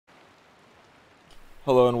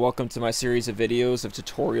Hello and welcome to my series of videos of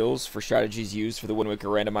tutorials for strategies used for the Wind Waker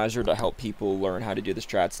Randomizer to help people learn how to do the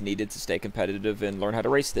strats needed to stay competitive and learn how to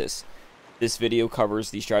race this. This video covers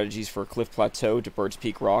the strategies for Cliff Plateau to Bird's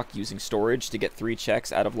Peak Rock using storage to get 3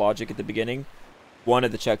 checks out of logic at the beginning. One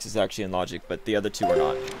of the checks is actually in logic, but the other 2 are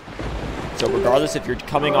not. So regardless if you're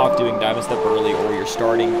coming off doing Diamond Step early or you're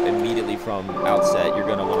starting immediately from outset, you're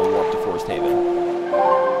going to want to warp to Forest Haven.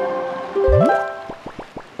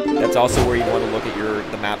 That's also where you want to look at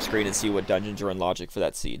the map screen and see what dungeons are in logic for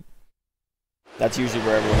that seed. That's usually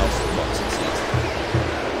where everyone else looks and sees.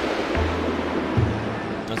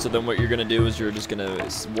 And so then what you're going to do is you're just going to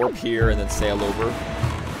warp here and then sail over.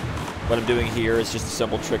 What I'm doing here is just a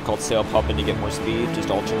simple trick called sail pumping to get more speed. Just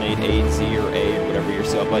alternate A and Z or A and whatever your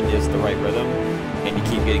sail button is, the right rhythm, and you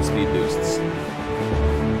keep getting speed boosts.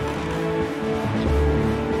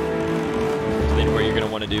 What you're going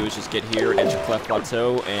to want to do is just get here, enter Cleft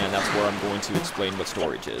Plateau, and that's where I'm going to explain what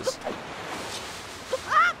storage is.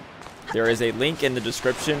 There is a link in the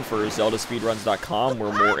description for zeldaspeedruns.com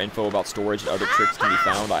where more info about storage and other tricks can be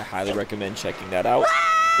found. I highly recommend checking that out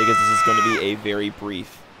because this is going to be a very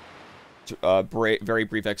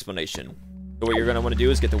brief explanation. So what you're going to want to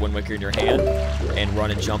do is get the Wind Waker in your hand and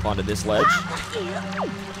run and jump onto this ledge.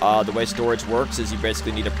 The way storage works is you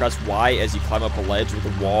basically need to press Y as you climb up a ledge with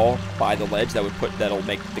a wall by the ledge that'll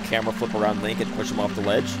make the camera flip around Link and push him off the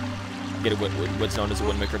ledge. Get what's known as a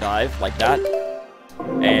Wind Waker dive, like that.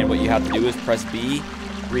 And what you have to do is press B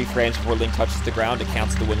 3 frames before Link touches the ground to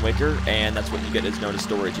cancel the Wind Waker, and that's what you get is known as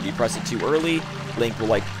storage. If you press it too early, Link will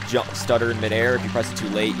like stutter in midair. If you press it too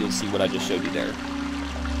late, you'll see what I just showed you there.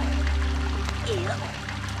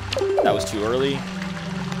 That was too early.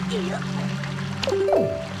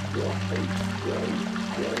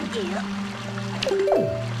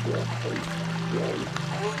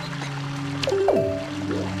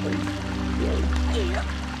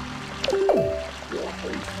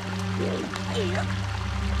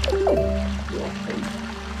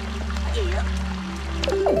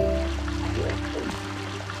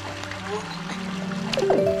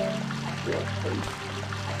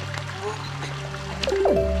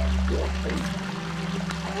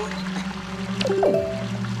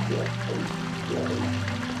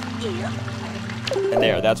 And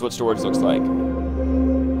there, that's what storage looks like.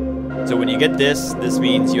 So when you get this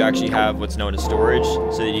means you actually have what's known as storage,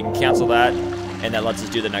 so that you can cancel that, and that lets us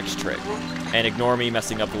do the next trick. And ignore me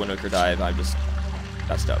messing up the Wind Waker dive, I just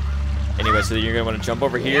messed up. Anyway, so you're going to want to jump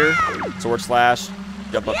over here, sword slash,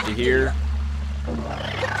 jump up to here.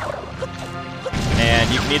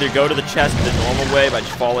 And you can either go to the chest the normal way by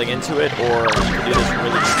just falling into it, or you can do this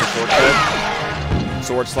really just a shortcut.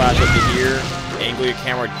 Sword slash up to here, angle your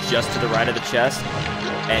camera just to the right of the chest,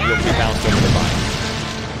 and you'll be bounced over the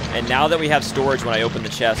vine. And now that we have storage, when I open the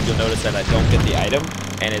chest, you'll notice that I don't get the item,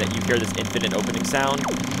 and you hear this infinite opening sound.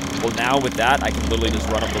 Well, now with that, I can literally just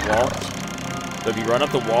run up the wall. So if you run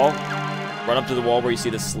up the wall, run up to the wall where you see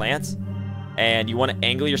the slant, and you want to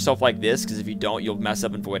angle yourself like this, because if you don't, you'll mess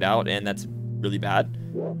up and void out, and that's really bad.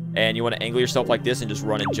 And you want to angle yourself like this and just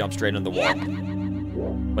run and jump straight on the wall.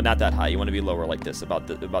 But not that high. You want to be lower like this, about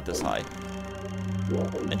this high.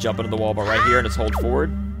 And jump into the wall but right here, and just hold forward.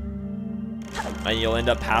 And you'll end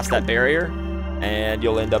up past that barrier, and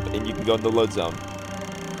you'll end up, and you can go in the load zone.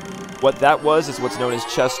 What that was is what's known as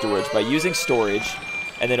chest storage. By using storage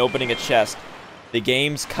and then opening a chest, the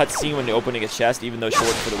game's cutscene when you're opening a chest, even though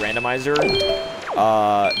short for the randomizer,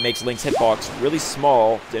 makes Link's hitbox really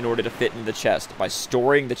small in order to fit in the chest. By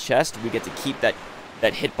storing the chest, we get to keep that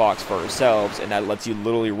hitbox for ourselves, and that lets you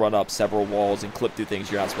literally run up several walls and clip through things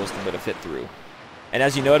you're not supposed to be able to fit through. And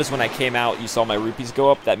as you notice, when I came out, you saw my rupees go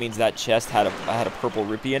up. That means that chest had a purple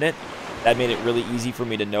rupee in it. That made it really easy for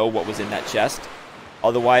me to know what was in that chest.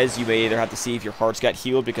 Otherwise, you may either have to see if your hearts got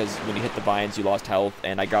healed, because when you hit the vines, you lost health,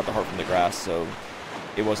 and I got the heart from the grass, so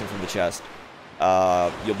it wasn't from the chest.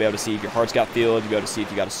 You'll be able to see if your hearts got filled. You'll be able to see if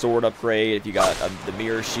you got a sword upgrade, if you got the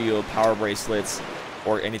mirror shield, power bracelets,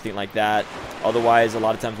 or anything like that. Otherwise, a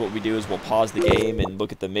lot of times what we do is we'll pause the game and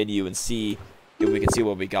look at the menu and see if we can see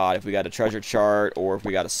what we got. If we got a treasure chart, or if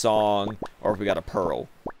we got a song, or if we got a pearl.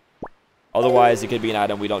 Otherwise, it could be an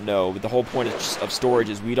item we don't know. But the whole point of storage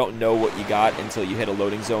is we don't know what you got until you hit a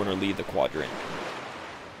loading zone or leave the quadrant.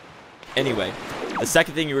 Anyway, the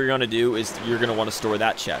second thing you're going to do is you're going to want to store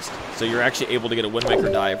that chest. So you're actually able to get a Wind Waker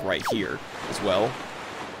dive right here as well.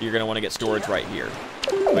 You're going to want to get storage right here,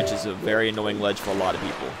 which is a very annoying ledge for a lot of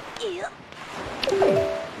people.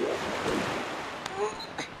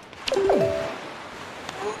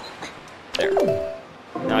 There.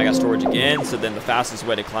 Now I got storage again, so then the fastest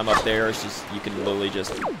way to climb up there is just, you can literally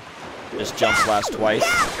just Just jump slash twice,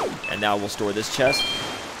 and now we'll store this chest.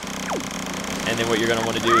 And then what you're going to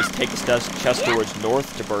want to do is take the chest storage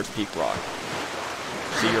north to Bird's Peak Rock.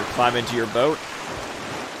 So you're climb into your boat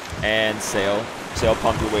and sail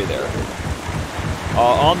pump your way there.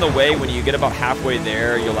 On the way, when you get about halfway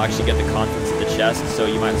there, you'll actually get the contents of the chest. So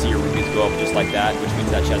you might see your rupees go up just like that, which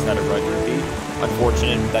means that chest had a red rupee.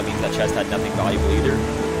 Unfortunate, that means that chest had nothing valuable either.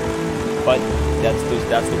 But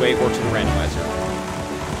that's the way it works with the randomizer.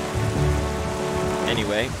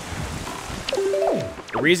 Anyway,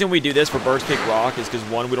 the reason we do this for Bird's Peak Rock is because,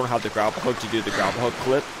 one, we don't have the grapple hook to do the grapple hook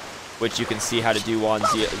clip, which you can see how to do on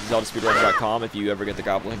ZeldaSpeedrunners.com if you ever get the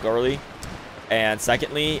grapple hook early. And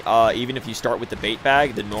secondly, even if you start with the bait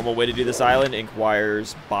bag, the normal way to do this island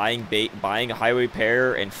requires buying a highway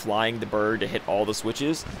pair and flying the bird to hit all the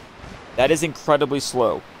switches. That is incredibly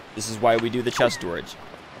slow. This is why we do the chest storage.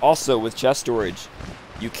 Also, with chest storage,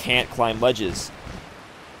 you can't climb ledges.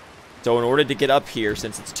 So in order to get up here,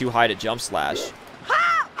 since it's too high to jump slash,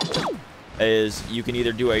 is you can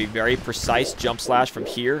either do a very precise jump slash from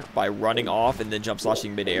here by running off and then jump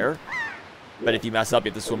slashing midair. But if you mess up, you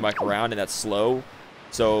have to swim back around, and that's slow.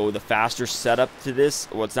 So the faster setup to this,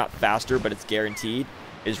 well, it's not faster, but it's guaranteed,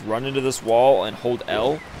 is run into this wall and hold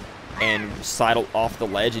L and sidle off the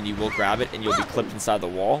ledge, and you will grab it, and you'll be clipped inside the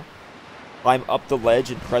wall. Climb up the ledge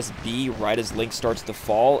and press B right as Link starts to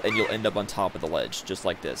fall, and you'll end up on top of the ledge, just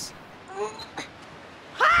like this.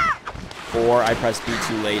 Or I press B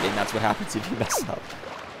too late, and that's what happens if you mess up.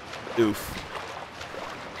 Oof.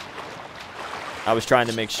 I was trying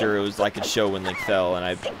to make sure it was I could show when Link fell, and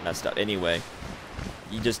I messed up. Anyway,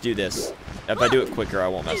 you just do this. If I do it quicker, I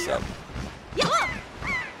won't mess up.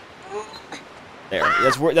 There.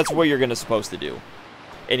 That's what you're gonna supposed to do.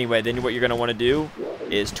 Anyway, then what you're gonna want to do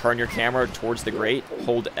is turn your camera towards the grate,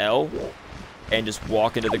 hold L, and just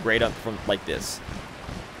walk into the grate up from like this,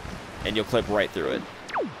 and you'll clip right through it.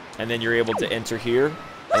 And then you're able to enter here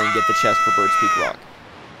and get the chest for Bird's Peak Rock.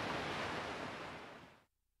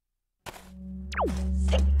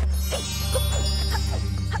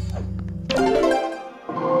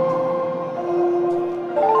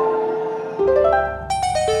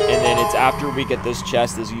 After we get this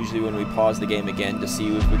chest is usually when we pause the game again to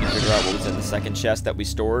see if we can figure out what was in the second chest that we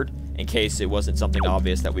stored, in case it wasn't something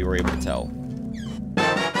obvious that we were able to tell. And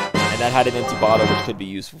that had an empty bottle, which could be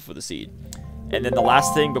useful for the seed. And then the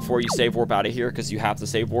last thing before you save warp out of here, because you have to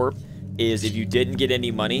save warp, is if you didn't get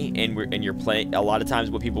any money and you're playing, a lot of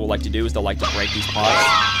times what people like to do is they'll like to break these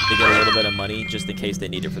pots to get a little bit of money just in case they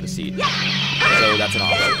need it for the seed. So that's an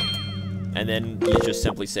option. And then you just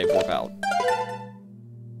simply save warp out.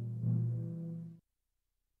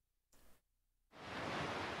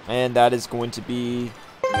 And that is going to be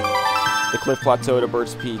the Cliff Plateau to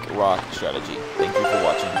Bird's Peak Rock strategy. Thank you.